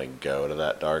didn't even want to go to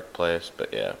that dark place,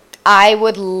 but yeah. I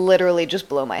would literally just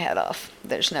blow my head off.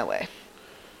 There's no way.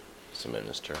 He's a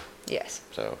minister. Yes.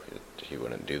 So he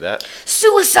wouldn't do that.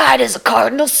 Suicide is a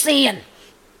cardinal sin.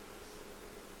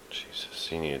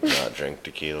 Jesus, you need to not drink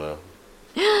tequila.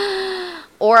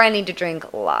 Or I need to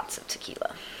drink lots of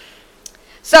tequila.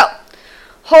 So,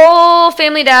 whole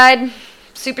family died.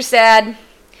 Super sad.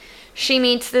 She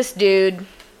meets this dude.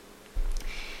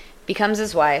 Becomes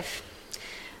his wife.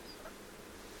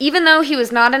 Even though he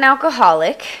was not an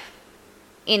alcoholic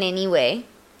in any way,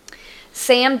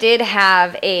 Sam did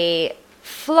have a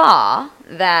flaw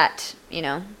that,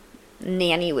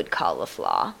 Nanny would call a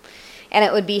flaw. And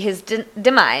it would be his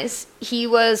demise. He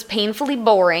was painfully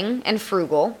boring and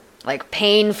frugal. Like,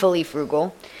 painfully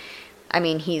frugal. I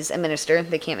mean, he's a minister.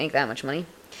 They can't make that much money.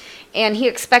 And he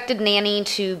expected Nanny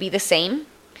to be the same.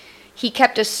 He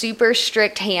kept a super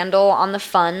strict handle on the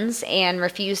funds and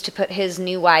refused to put his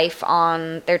new wife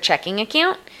on their checking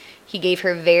account. He gave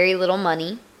her very little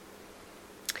money.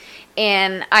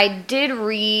 And I did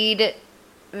read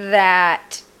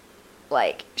that,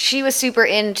 like, she was super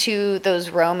into those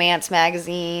romance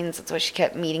magazines. That's why she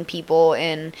kept meeting people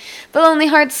in the Lonely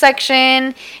Hearts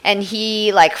section. And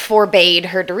he, like, forbade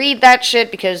her to read that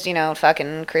shit because, you know,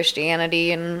 fucking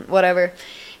Christianity and whatever.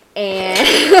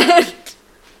 And,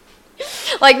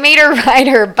 like, made her ride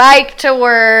her bike to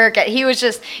work. He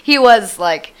was,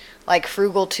 like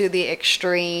frugal to the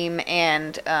extreme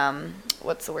and,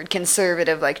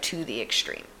 conservative, like, to the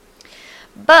extreme.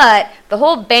 But the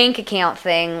whole bank account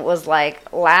thing was,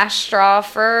 like, last straw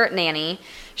for Nanny.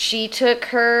 She took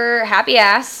her happy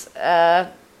ass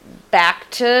back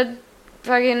to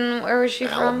fucking, where was she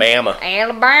from?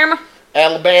 Alabama.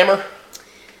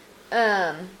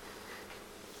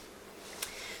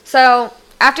 So,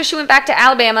 after she went back to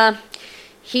Alabama,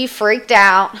 he freaked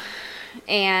out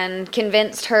and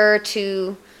convinced her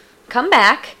to come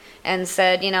back and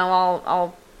said, you know,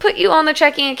 I'll put you on the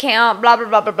checking account, blah, blah,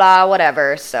 blah, blah, blah,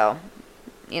 whatever. So,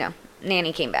 you know,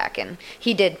 Nanny came back and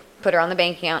he did put her on the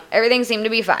bank account. Everything seemed to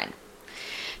be fine.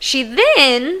 She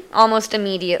then, almost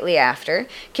immediately after,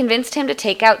 convinced him to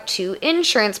take out 2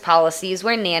 insurance policies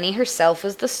where Nanny herself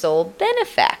was the sole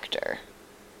benefactor.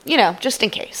 You know, just in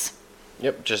case.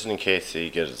 Yep, just in case he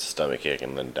gets a stomachache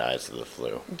and then dies of the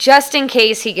flu. Just in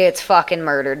case he gets fucking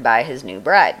murdered by his new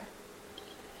bride.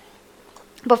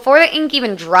 Before the ink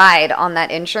even dried on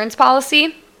that insurance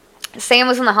policy, Sam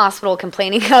was in the hospital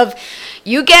complaining of,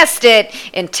 you guessed it,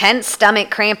 intense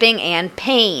stomach cramping and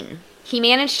pain. He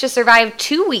managed to survive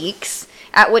 2 weeks,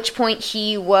 at which point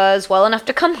he was well enough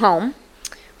to come home.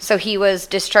 So he was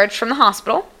discharged from the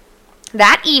hospital.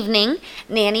 That evening,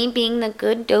 Nanny, being the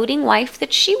good doting wife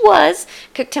that she was,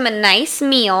 cooked him a nice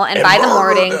meal, and by the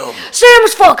morning, Sam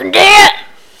was fucking dead!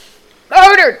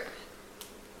 Murdered!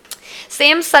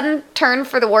 Sam's sudden turn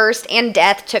for the worst and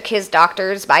death took his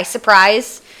doctors by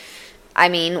surprise. I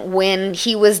mean, when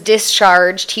he was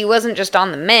discharged, he wasn't just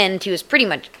on the mend, he was pretty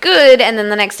much good, and then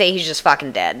the next day he's just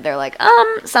fucking dead. They're like,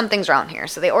 something's wrong here.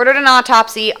 So they ordered an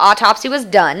autopsy. Autopsy was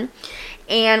done.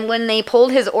 And when they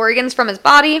pulled his organs from his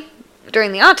body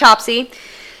during the autopsy,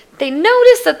 they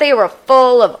noticed that they were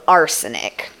full of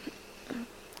arsenic,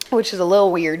 which is a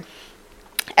little weird.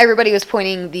 Everybody was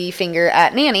pointing the finger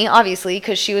at Nanny, obviously,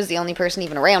 because she was the only person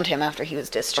even around him after he was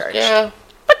discharged. Fuck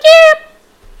yeah!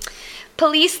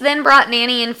 Police then brought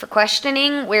Nanny in for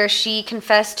questioning, where she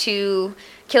confessed to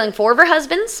killing 4 of her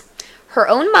husbands, her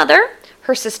own mother,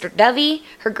 her sister Dovey,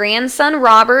 her grandson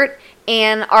Robert,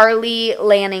 and Arlie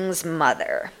Lanning's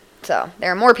mother. So,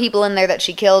 there are more people in there that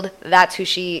she killed. That's who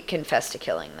she confessed to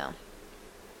killing, though.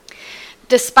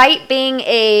 Despite being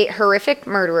a horrific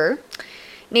murderer,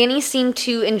 Nanny seemed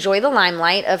to enjoy the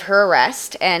limelight of her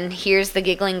arrest, and here's the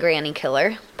giggling granny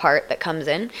killer part that comes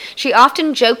in. She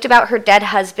often joked about her dead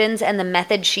husbands and the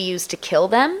method she used to kill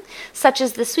them, such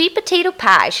as the sweet potato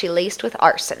pie she laced with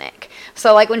arsenic.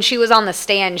 So, like, when she was on the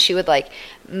stand, she would, like,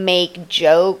 make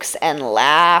jokes and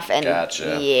laugh, and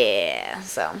gotcha. Yeah,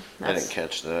 so I didn't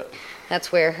catch that.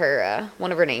 That's where her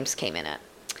one of her names came in at.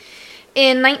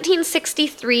 In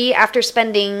 1963, after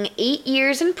spending 8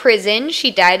 years in prison, she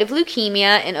died of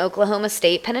leukemia in Oklahoma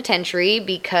State Penitentiary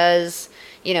because,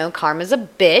 you know, karma's a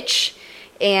bitch.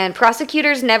 And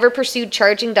prosecutors never pursued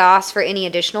charging Doss for any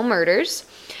additional murders.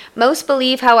 Most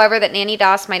believe, however, that Nanny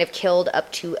Doss might have killed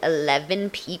up to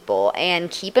 11 people.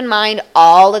 And keep in mind,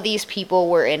 all of these people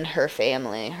were in her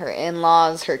family. Her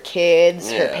in-laws, her kids,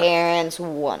 her parents,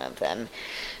 one of them.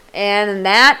 And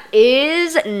that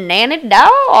is Nanny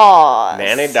Doss.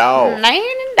 Nanny Doss.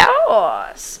 Nanny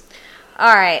Doss.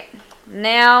 All right.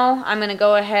 Now I'm going to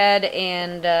go ahead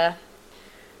and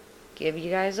give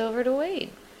you guys over to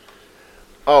Wade.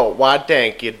 Oh, why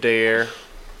thank you, dear.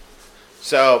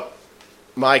 So,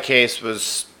 my case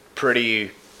was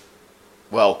pretty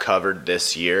well covered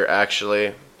this year,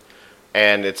 actually.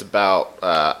 And it's about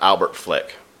Albert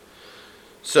Flick.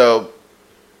 So,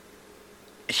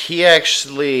 he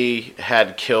actually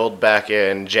had killed back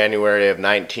in January of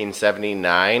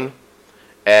 1979,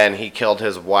 and he killed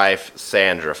his wife,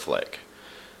 Sandra Flick.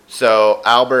 So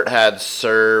Albert had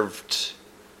served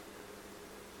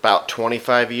about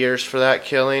 25 years for that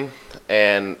killing,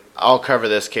 and I'll cover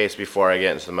this case before I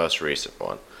get into the most recent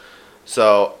one.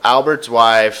 So Albert's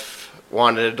wife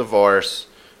wanted a divorce.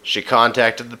 She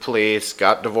contacted the police,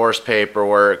 got divorce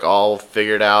paperwork, all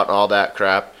figured out, all that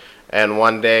crap. And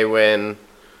one day when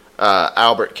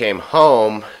Albert came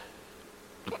home,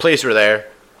 The police were there,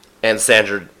 and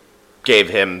Sandra gave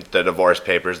him the divorce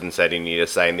papers and said, you need to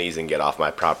sign these and get off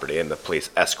my property, and the police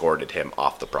escorted him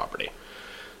off the property.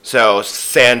 So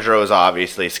Sandra was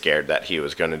obviously scared that he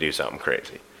was going to do something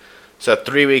crazy. So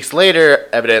 3 weeks later,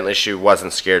 evidently she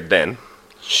wasn't scared then.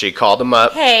 She called him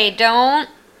up. Hey, don't.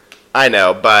 I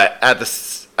know, but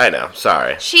I know,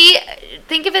 sorry.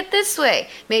 Think of it this way.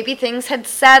 Maybe things had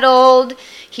settled.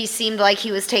 He seemed like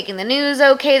he was taking the news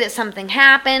okay, that something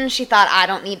happened. She thought, I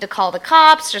don't need to call the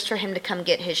cops just for him to come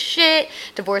get his shit.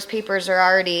 Divorce papers are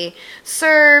already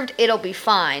served. It'll be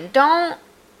fine. Don't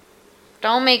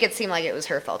make it seem like it was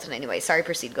her fault in any way. Sorry,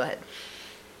 proceed. Go ahead.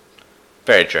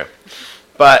 Very true.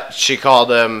 But she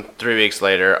called him 3 weeks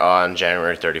later on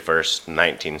January 31st,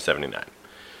 1979.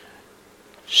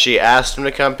 She asked him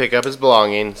to come pick up his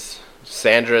belongings.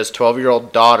 Sandra's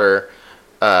 12-year-old daughter,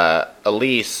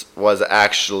 Elise, was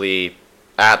actually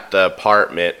at the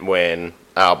apartment when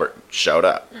Albert showed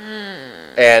up.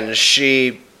 And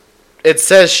it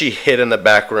says she hid in the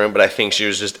back room, but I think she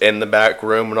was just in the back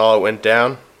room when all it went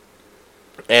down.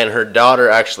 And her daughter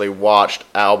actually watched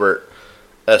Albert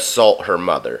assault her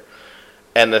mother.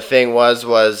 And the thing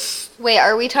was... Wait,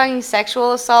 are we talking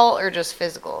sexual assault or just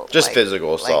physical? Just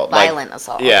physical assault. Violent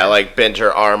assault. Yeah, like bent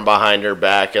her arm behind her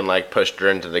back and like pushed her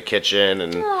into the kitchen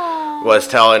and was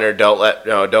telling her,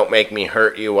 don't make me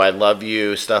hurt you, I love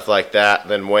you, stuff like that.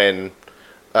 Then when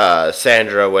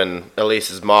when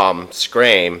Elise's mom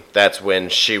screamed, that's when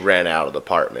she ran out of the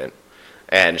apartment.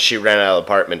 And she ran out of the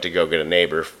apartment to go get a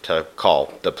neighbor to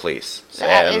call the police.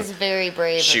 That is very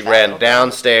brave. She ran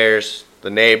downstairs. The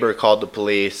neighbor called the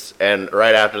police, and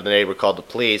right after the neighbor called the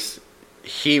police,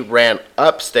 he ran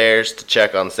upstairs to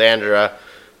check on Sandra,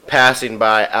 passing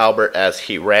by Albert as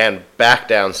he ran back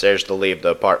downstairs to leave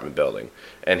the apartment building,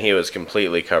 and he was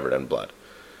completely covered in blood.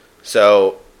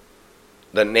 So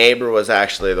the neighbor was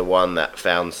actually the one that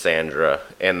found Sandra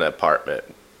in the apartment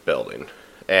building,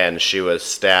 and she was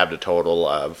stabbed a total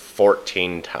of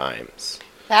 14 times.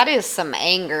 That is some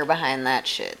anger behind that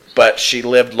shit. But she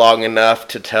lived long enough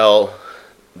to tell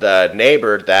the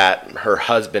neighbor that her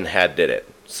husband had did it.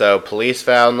 So police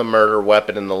found the murder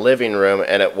weapon in the living room,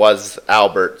 and it was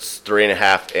Albert's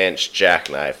 3.5-inch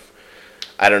jackknife.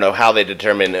 I don't know how they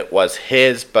determined it was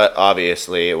his, but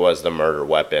obviously it was the murder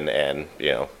weapon, and,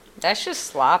 That's just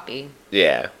sloppy.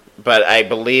 Yeah. But I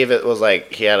believe it was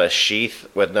like he had a sheath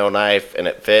with no knife and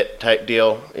it fit type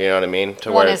deal. You know what I mean?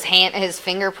 His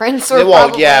fingerprints were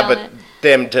probably on it.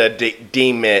 Them to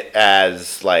deem it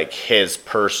as like his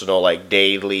personal like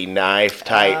daily knife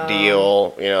type deal,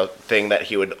 thing that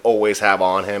he would always have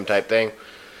on him type thing.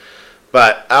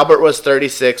 But Albert was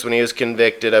 36 when he was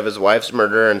convicted of his wife's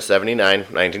murder in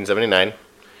 1979.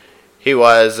 He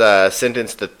was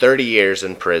sentenced to 30 years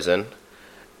in prison.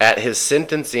 At his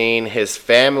sentencing, his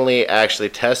family actually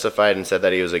testified and said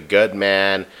that he was a good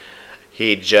man.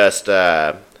 He just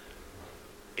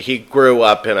he grew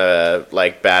up in a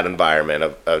bad environment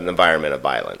of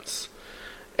violence,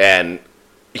 and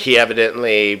he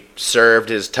evidently served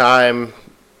his time.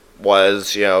 He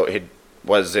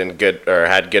was in good or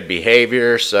had good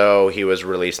behavior, so he was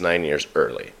released 9 years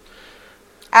early.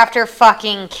 After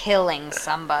fucking killing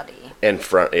somebody in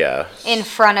front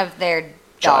of their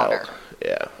daughter. Child.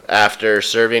 Yeah. After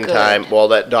serving time, well,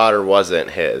 that daughter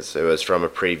wasn't his. It was from a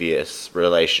previous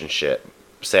relationship,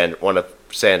 one of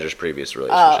Sandra's previous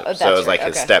relationships. So it was like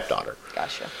his stepdaughter.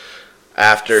 Gotcha.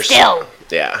 After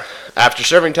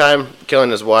serving time, killing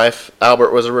his wife,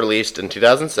 Albert was released in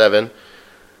 2007.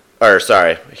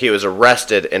 He was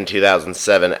arrested in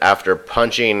 2007 after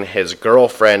punching his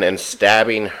girlfriend and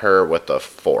stabbing her with a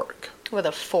fork. With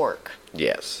a fork?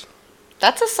 Yes.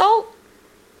 That's assault?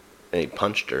 And he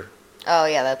punched her. Oh,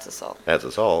 yeah, that's assault. That's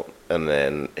assault. And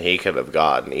then he could have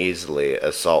gotten easily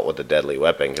assault with a deadly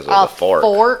weapon because it was a fork. A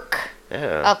fork?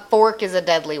 Yeah. A fork is a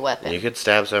deadly weapon. You could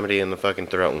stab somebody in the fucking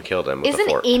throat and kill them with a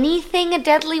fork. Isn't anything a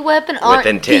deadly weapon? With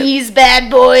intent. These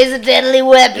bad boys a deadly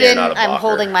weapon? You're not a I'm boxer.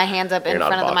 holding my hands up in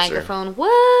front of the microphone.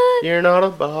 What? You're not a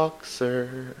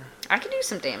boxer. I can do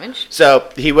some damage. So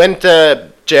he went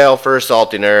to jail for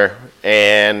assaulting her,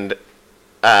 and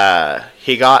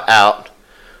he got out.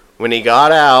 When he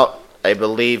got out, I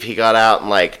believe he got out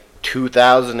in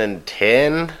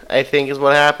 2010, I think is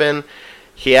what happened.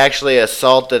 He actually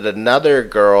assaulted another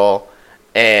girl,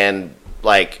 and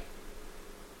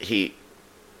he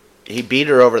beat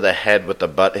her over the head with the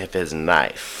butt of his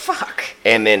knife. Fuck.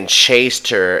 And then chased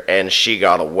her, and she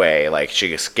got away.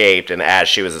 She escaped, and as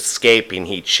she was escaping,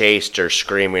 he chased her,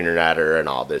 screaming at her, and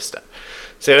all this stuff.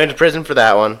 So he went to prison for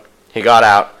that one. He got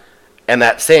out, and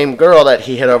that same girl that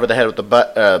he hit over the head with the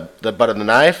butt of the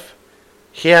knife,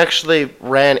 he actually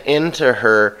ran into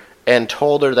her and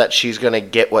told her that she's going to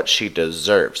get what she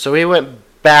deserves. So he went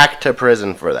back to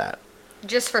prison for that.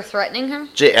 Just for threatening her?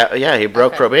 Yeah, he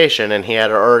broke probation, and he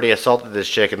had already assaulted this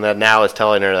chick, and then now is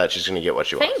telling her that she's going to get what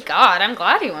she wants. Thank God. I'm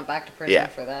glad he went back to prison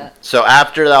for that. So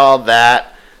after all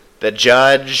that, the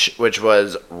judge, which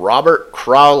was Robert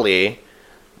Crowley,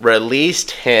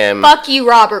 released him. Fuck you,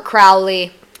 Robert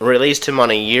Crowley. Released him on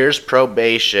a year's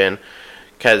probation,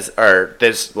 or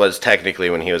this was technically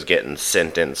when he was getting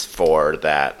sentenced for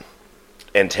that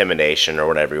intimidation or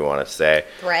whatever you want to say.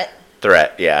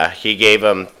 Threat, yeah. He gave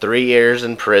him 3 years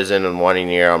in prison and 1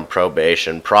 year on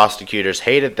probation. Prosecutors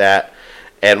hated that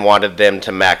and wanted them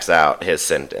to max out his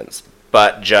sentence.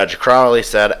 But Judge Crowley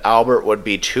said Albert would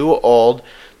be too old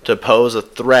to pose a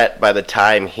threat by the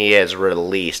time he is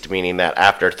released, meaning that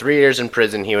after 3 years in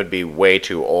prison, he would be way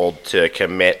too old to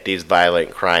commit these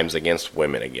violent crimes against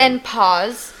women again. And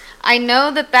pause. I know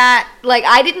that,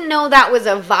 I didn't know that was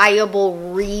a viable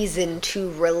reason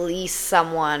to release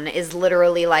someone is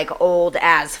literally, old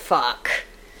as fuck.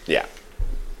 Yeah.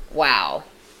 Wow.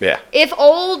 Yeah. If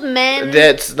old men...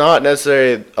 That's not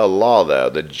necessarily a law, though.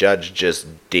 The judge just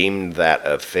deemed that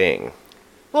a thing.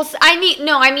 Well,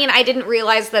 I didn't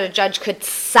realize that a judge could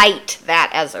cite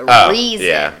that as a reason.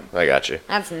 Yeah, I got you.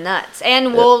 That's nuts.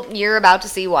 And, you're about to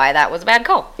see why that was a bad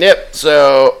call. Yep,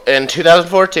 so in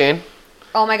 2014...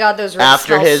 Oh my God, those ribs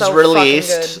smell so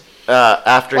release,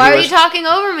 fucking good. Why are you talking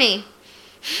over me?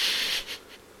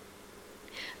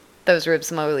 Those ribs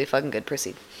smell really fucking good.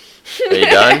 Proceed. Are you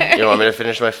done? You don't want me to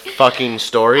finish my fucking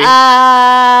story?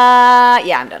 Yeah,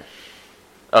 I'm done.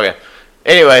 Okay.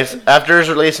 Anyways, after his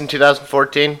release in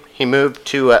 2014, he moved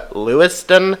to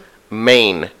Lewiston,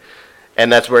 Maine.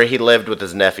 And that's where he lived with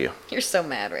his nephew. You're so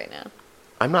mad right now.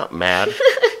 I'm not mad.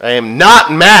 I am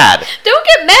not mad. Don't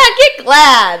get mad, get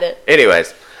glad.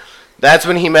 Anyways, that's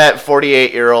when he met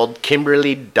 48-year-old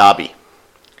Kimberly Dobby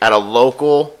at a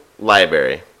local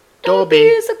library. Dobby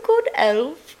is a good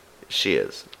elf. She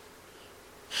is.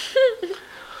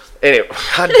 Anyway,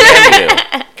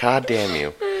 God damn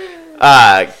you.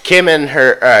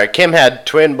 Kim had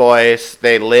twin boys.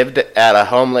 They lived at a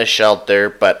homeless shelter,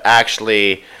 but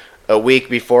actually a week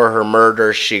before her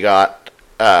murder, she got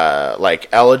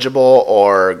eligible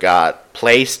or got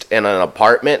placed in an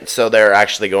apartment, so they're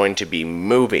actually going to be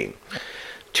moving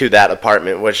to that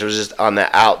apartment, which was just on the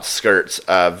outskirts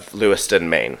of Lewiston,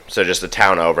 Maine. So just a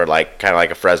town over, kind of like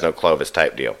a Fresno Clovis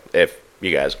type deal, if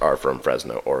you guys are from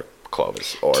Fresno or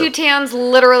Clovis. Or 2 towns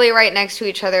literally right next to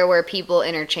each other where people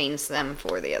interchange them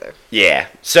for the other. Yeah.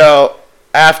 So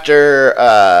after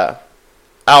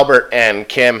Albert and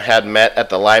Kim had met at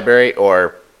the library,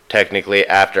 or technically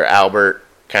after Albert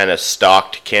kind of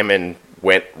stalked Kim and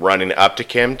went running up to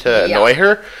Kim to annoy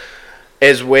her,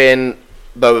 is when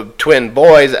the twin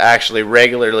boys actually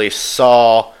regularly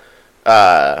saw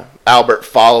Albert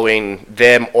following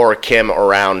them or Kim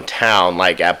around town,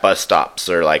 at bus stops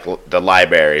or the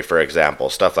library, for example,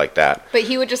 stuff like that. But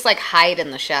he would just hide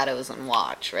in the shadows and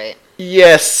watch, right?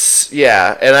 Yes,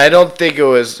 yeah, and I don't think it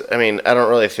was, I don't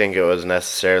really think it was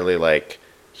necessarily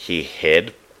he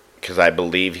hid, because I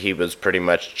believe he was pretty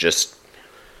much just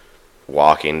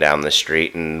walking down the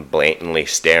street and blatantly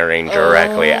staring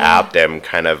directly at them,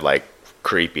 kind of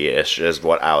creepy-ish is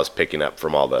what I was picking up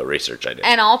from all the research I did.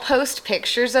 And I'll post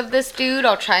pictures of this dude.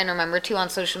 I'll try and remember to on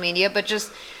social media, but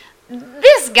just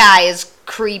this guy is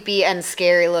creepy and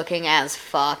scary looking as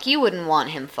fuck. You wouldn't want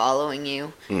him following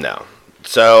you. No.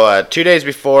 So 2 days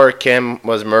before Kim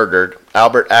was murdered,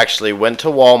 Albert actually went to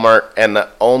Walmart, and the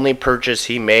only purchases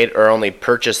he made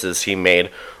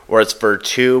was for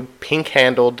 2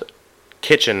 pink-handled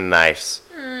kitchen knives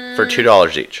for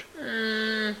 $2 each.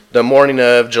 The morning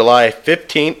of July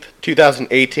 15th,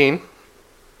 2018,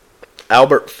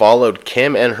 Albert followed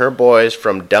Kim and her boys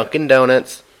from Dunkin'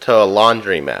 Donuts to a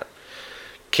laundromat.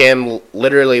 Kim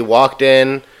literally walked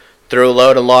in, threw a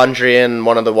load of laundry in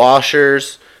one of the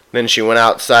washers, then she went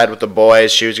outside with the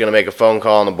boys. She was going to make a phone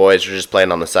call, and the boys were just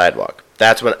playing on the sidewalk.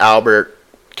 That's when Albert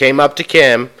came up to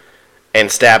Kim and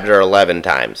stabbed her 11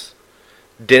 times.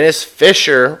 Dennis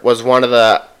Fisher was one of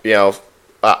the,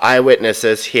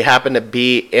 eyewitnesses. He happened to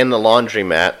be in the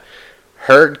laundromat,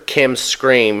 heard Kim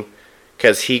scream,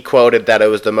 because he quoted that it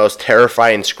was the most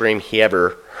terrifying scream he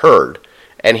ever heard.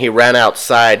 And he ran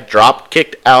outside,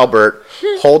 drop-kicked Albert,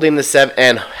 held the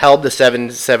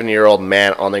 77-year-old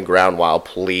man on the ground while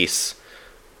police,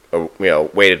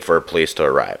 waited for police to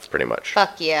arrive, pretty much.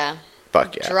 Fuck yeah.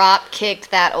 Drop-kicked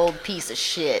that old piece of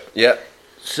shit. Yep.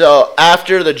 So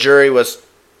after the jury was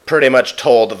pretty much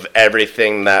told of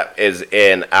everything that is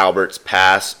in Albert's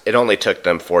past, it only took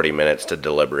them 40 minutes to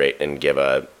deliberate and give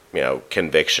a,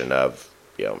 conviction of,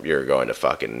 you're going to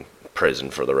fucking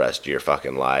prison for the rest of your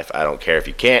fucking life. I don't care if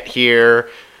you can't hear.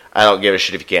 I don't give a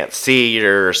shit if you can't see.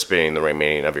 You're spending the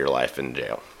remaining of your life in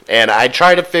jail. And I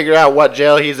try to figure out what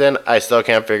jail he's in. I still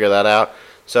can't figure that out.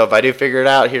 So if I do figure it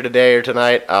out here today or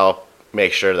tonight, I'll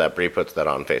make sure that Bree puts that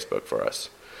on Facebook for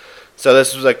us. So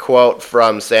this was a quote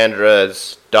from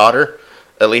Sandra's daughter,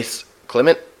 Elise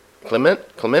Clement,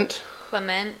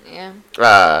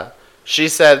 yeah. She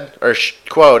said, or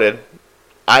quoted,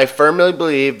 "I firmly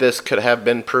believe this could have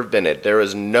been prevented. There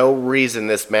is no reason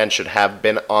this man should have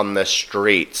been on the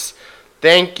streets."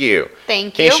 Thank you.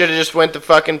 Thank you. He should have just went to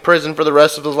fucking prison for the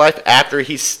rest of his life after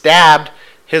he stabbed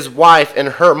his wife and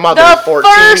her mother 14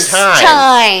 first times.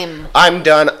 time. I'm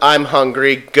done. I'm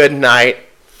hungry. Good night.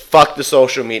 Fuck the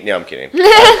social media. No, I'm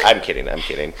kidding. I'm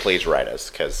kidding. Please write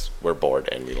us because we're bored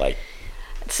and we like.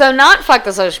 So not fuck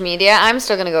the social media. I'm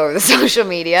still going to go over the social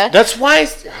media. That's why.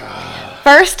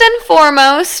 First and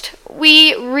foremost,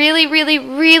 we really, really,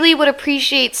 really would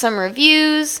appreciate some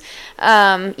reviews.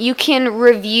 You can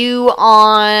review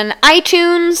on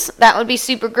iTunes. That would be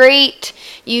super great.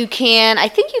 I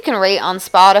think you can rate on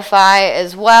Spotify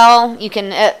as well. You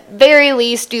can at very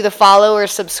least do the follow or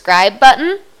subscribe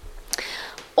button.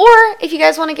 Or if you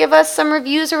guys want to give us some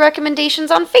reviews or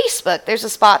recommendations on Facebook, there's a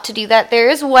spot to do that there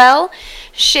as well.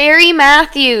 Sherry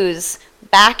Matthews,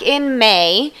 back in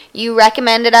May, you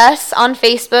recommended us on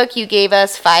Facebook. You gave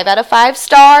us 5 out of 5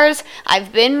 stars.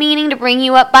 I've been meaning to bring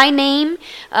you up by name,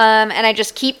 and I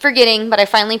just keep forgetting, but I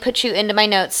finally put you into my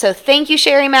notes. So thank you,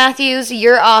 Sherry Matthews.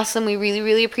 You're awesome. We really,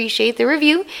 really appreciate the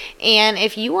review. And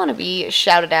if you want to be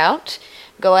shouted out,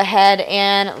 go ahead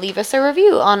and leave us a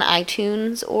review on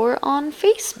iTunes or on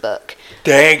Facebook.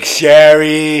 Thanks,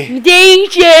 Sherry.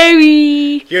 Thanks,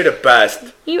 Sherry. You're the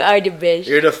best. You are the best.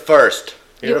 You're the first.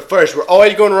 You're the first. We're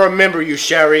always going to remember you,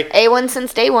 Sherry. A1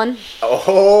 since day one.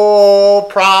 Oh,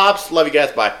 props. Love you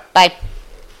guys. Bye. Bye.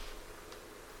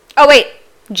 Oh, wait.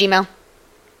 Gmail.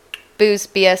 Booze,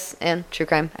 BS, and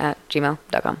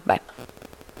truecrime@gmail.com. Bye.